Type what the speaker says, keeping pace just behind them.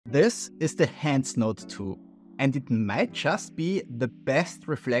This is the HannsNote 2, and it might just be the best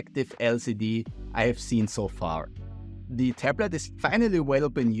reflective LCD I have seen so far. The tablet is finally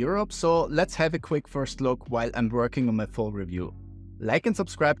available in Europe, so let's have a quick first look while I'm working on my full review. Like and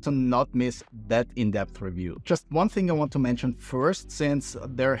subscribe to not miss that in-depth review. Just one thing I want to mention first, since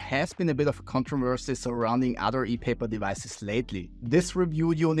there has been a bit of controversy surrounding other e-paper devices lately. This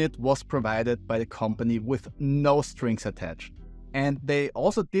review unit was provided by the company with no strings attached. And they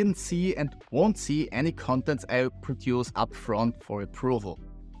also didn't see and won't see any contents I produce up front for approval.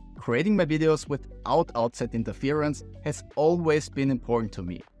 Creating my videos without outside interference has always been important to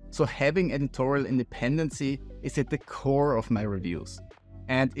me, so having editorial independency is at the core of my reviews.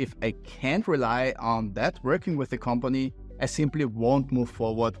 And if I can't rely on that working with the company, I simply won't move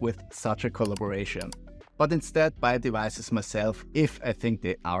forward with such a collaboration, but instead buy devices myself if I think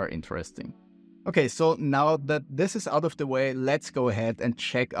they are interesting. Okay, so now that this is out of the way, let's go ahead and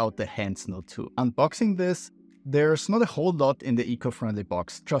check out the HannsNote 2. Unboxing this, there's not a whole lot in the eco-friendly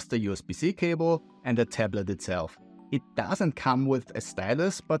box, just a USB-C cable and the tablet itself. It doesn't come with a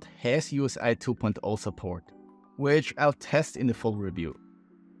stylus, but has USI 2.0 support, which I'll test in the full review.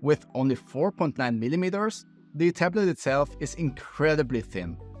 With only 4.9mm, the tablet itself is incredibly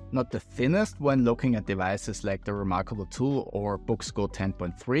thin. Not the thinnest when looking at devices like the Remarkable 2 or Booksco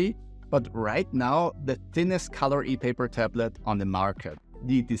 10.3, but right now the thinnest color e-paper tablet on the market.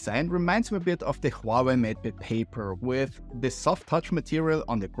 The design reminds me a bit of the Huawei Mate paper, with the soft touch material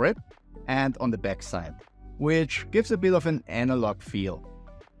on the grip and on the back side, which gives a bit of an analog feel.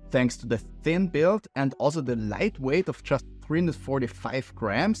 Thanks to the thin build and also the light weight of just 345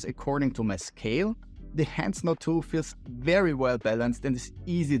 grams according to my scale, the HannsNote 2 feels very well balanced and is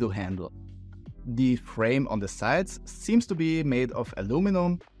easy to handle. The frame on the sides seems to be made of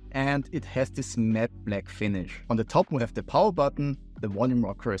aluminum, and it has this matte black finish. On the top we have the power button, the volume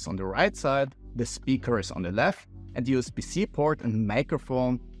rocker is on the right side, the speaker is on the left, and the USB-C port and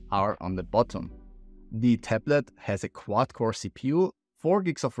microphone are on the bottom. The tablet has a quad-core CPU, 4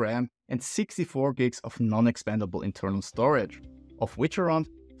 GB of RAM, and 64 GB of non-expandable internal storage, of which around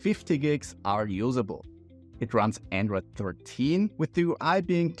 50 GB are usable. It runs Android 13, with the UI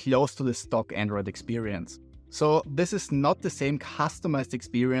being close to the stock Android experience. So this is not the same customized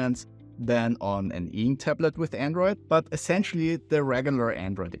experience than on an e-ink tablet with Android, but essentially the regular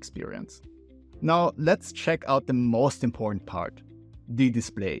Android experience. Now let's check out the most important part, the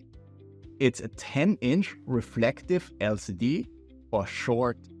display. It's a 10-inch reflective LCD, or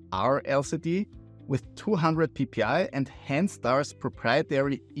short RLCD, with 200 ppi and Hannstar's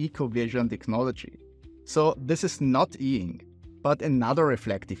proprietary EcoVision technology. So this is not e-ink, but another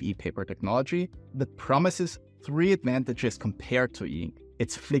reflective e-paper technology that promises 3 advantages compared to e-ink.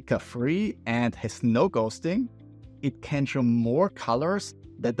 It's flicker-free and has no ghosting. It can show more colors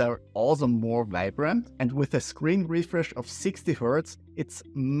that are also more vibrant, and with a screen refresh of 60 Hz, it's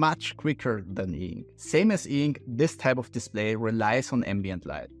much quicker than e-ink. Same as e-ink, this type of display relies on ambient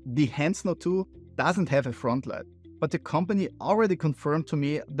light. The HannsNote 2 doesn't have a front light, but the company already confirmed to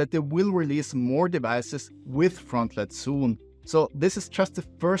me that they will release more devices with front light soon. So this is just the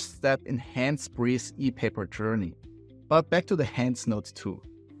first step in Hannspree's e-paper journey. But back to the HannsNote 2.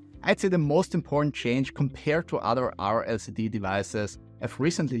 I'd say the most important change compared to other RLCD devices I've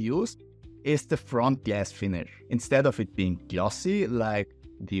recently used is the front glass finish. Instead of it being glossy like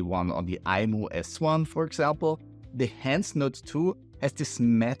the one on the iMu S1 for example, the HannsNote 2 has this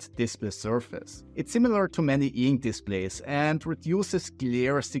matte display surface. It's similar to many e-ink displays and reduces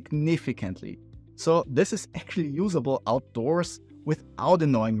glare significantly. So this is actually usable outdoors without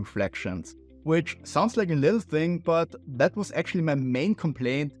annoying reflections, which sounds like a little thing, but that was actually my main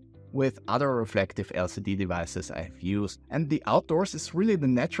complaint with other reflective LCD devices I have used. And the outdoors is really the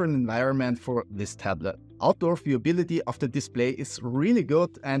natural environment for this tablet. Outdoor viewability of the display is really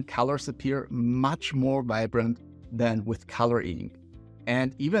good and colors appear much more vibrant than with color ink.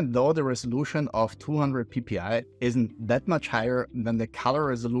 And even though the resolution of 200 ppi isn't that much higher than the color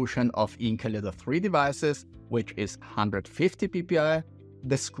resolution of Inkkalender 3 devices, which is 150 ppi,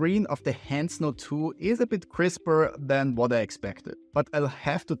 the screen of the HannsNote 2 is a bit crisper than what I expected. But I'll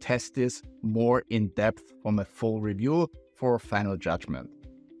have to test this more in depth for my full review for final judgment.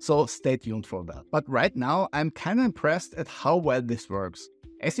 So stay tuned for that. But right now I'm kinda impressed at how well this works.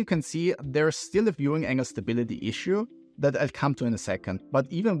 As you can see, there's still a viewing angle stability issue that I'll come to in a second. But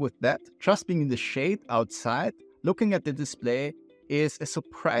even with that, just being in the shade outside, looking at the display is a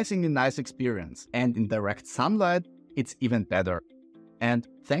surprisingly nice experience. And in direct sunlight, it's even better. And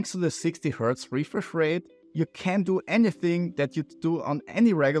thanks to the 60 Hz refresh rate, you can do anything that you'd do on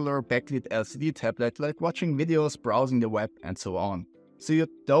any regular backlit LCD tablet, like watching videos, browsing the web, and so on. so you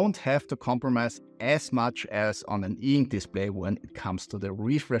don't have to compromise as much as on an e-ink display when it comes to the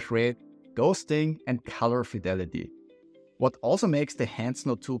refresh rate, ghosting, and color fidelity. What also makes the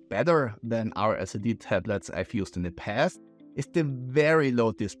HannsNote 2 better than RLCD tablets I've used in the past is the very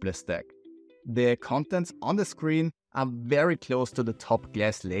low display stack. The contents on the screen are very close to the top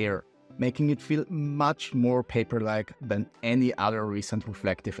glass layer, making it feel much more paper-like than any other recent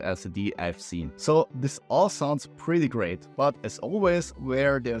reflective LCD I've seen. So this all sounds pretty great, but as always,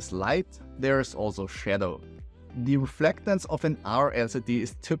 where there's light, there's also shadow. The reflectance of an RLCD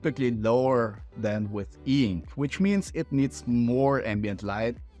is typically lower than with e-ink, which means it needs more ambient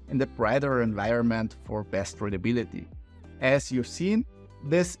light in a brighter environment for best readability. As you've seen,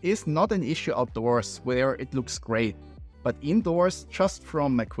 this is not an issue outdoors where it looks great, but indoors, just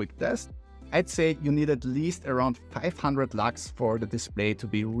from my quick test, I'd say you need at least around 500 lux for the display to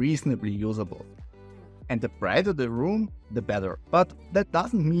be reasonably usable. And the brighter the room, the better. But that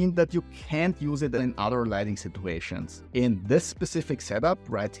doesn't mean that you can't use it in other lighting situations. In this specific setup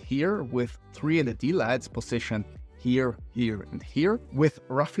right here, with 3 LED lights positioned here, here, and here, with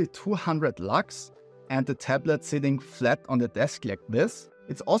roughly 200 lux, and the tablet sitting flat on the desk like this,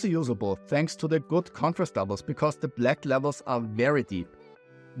 it's also usable thanks to the good contrast levels because the black levels are very deep.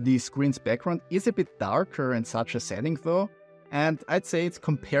 The screen's background is a bit darker in such a setting though, and I'd say it's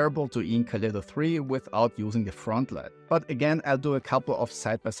comparable to e-ink Kaleido 3 without using the front light. But again, I'll do a couple of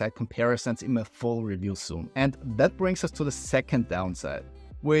side-by-side comparisons in my full review soon. And that brings us to the second downside,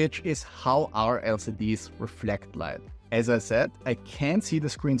 which is how our LCDs reflect light. As I said, I can see the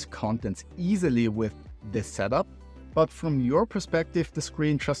screen's contents easily with this setup, but from your perspective, the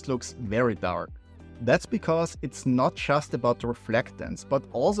screen just looks very dark. That's because it's not just about the reflectance, but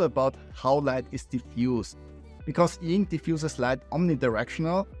also about how light is diffused. Because e-ink diffuses light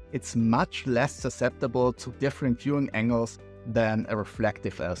omnidirectional, it's much less susceptible to different viewing angles than a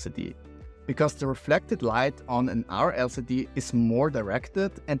reflective LCD. Because the reflected light on an RLCD is more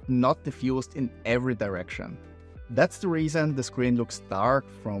directed and not diffused in every direction. That's the reason the screen looks dark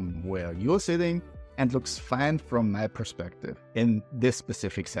from where you're sitting and looks fine from my perspective in this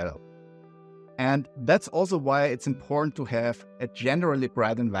specific setup. And that's also why it's important to have a generally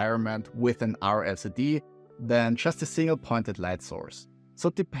bright environment with an RLCD than just a single pointed light source. So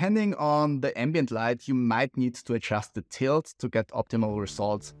depending on the ambient light, you might need to adjust the tilt to get optimal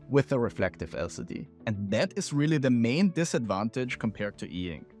results with a reflective LCD. And that is really the main disadvantage compared to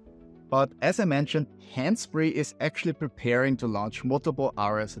e-ink. But as I mentioned, Hannspree is actually preparing to launch multiple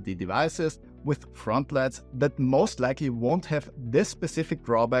RLCD devices with front lights that most likely won't have this specific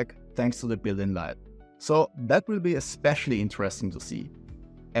drawback thanks to the built-in light. So that will be especially interesting to see.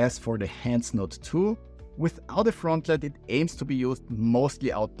 As for the HannsNote 2, without a front light, it aims to be used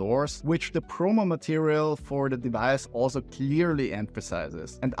mostly outdoors, which the promo material for the device also clearly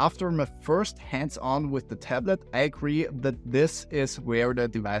emphasizes. And after my first hands-on with the tablet, I agree that this is where the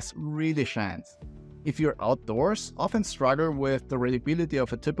device really shines. If you're outdoors, often struggle with the readability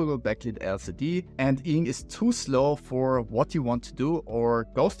of a typical backlit LCD, and e-ink is too slow for what you want to do, or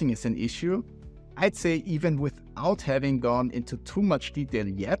ghosting is an issue, I'd say even without having gone into too much detail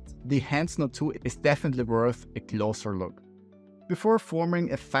yet, the HannsNote 2 is definitely worth a closer look. Before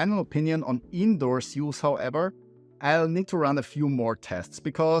forming a final opinion on indoors use, however, I'll need to run a few more tests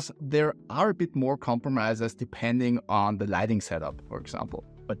because there are a bit more compromises depending on the lighting setup, for example.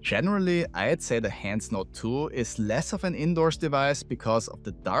 But generally, I'd say the HannsNote 2 is less of an indoors device because of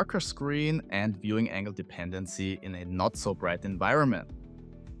the darker screen and viewing angle dependency in a not so bright environment.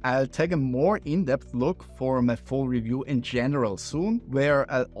 I'll take a more in-depth look for my full review in general soon, where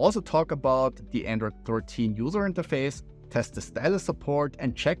I'll also talk about the Android 13 user interface, test the stylus support,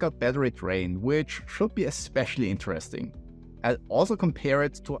 and check out battery drain, which should be especially interesting. I'll also compare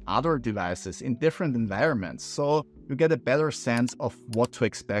it to other devices in different environments, so you get a better sense of what to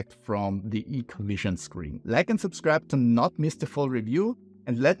expect from the eCovision screen. Like and subscribe to not miss the full review,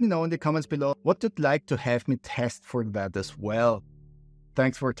 and let me know in the comments below what you'd like to have me test for that as well.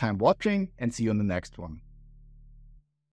 Thanks for your time watching, and see you in the next one.